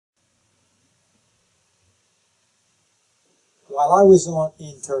while I was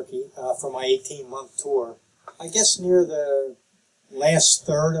in Turkey for my 18-month tour, I guess near the last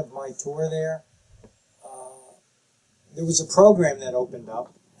third of my tour there was a program that opened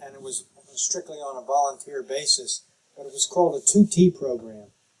up, and it was strictly on a volunteer basis, but it was called a 2T program,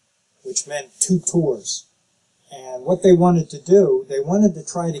 which meant 2 tours. And what they wanted to do, they wanted to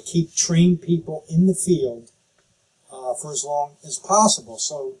try to keep trained people in the field for as long as possible.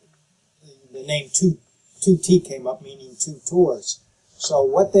 So the name 2T came up, meaning 2 tours. So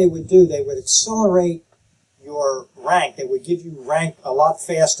what they would do, they would accelerate your rank. They would give you rank a lot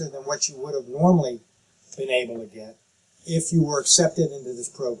faster than what you would have normally been able to get if you were accepted into this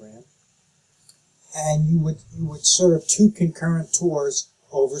program. And you would serve 2 concurrent tours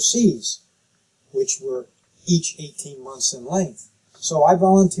overseas, which were each 18 months in length. So I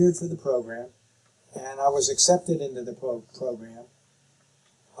volunteered for the program, and I was accepted into the program.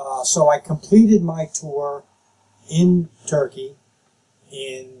 So I completed my tour in Turkey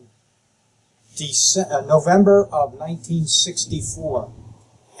in November of 1964.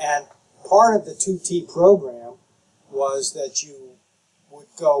 And part of the 2T program was that you would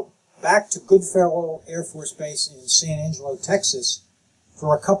go back to Goodfellow Air Force Base in San Angelo, Texas,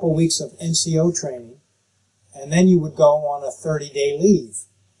 for a couple weeks of NCO training, and then you would go on a 30-day leave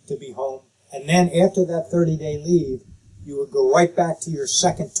to be home. And then after that 30-day leave, you would go right back to your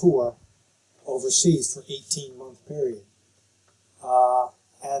second tour overseas for 18-month period.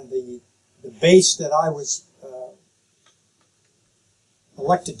 And the base that I was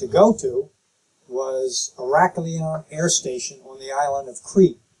elected to go to was Heraklion Air Station on the island of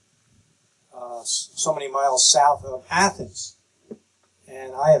Crete, so many miles south of Athens.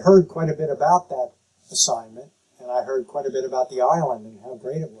 And I had heard quite a bit about that assignment, and I heard quite a bit about the island and how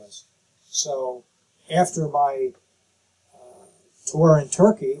great it was. So after my tour in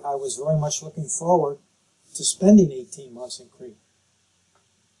Turkey, I was very much looking forward to spending 18 months in Crete.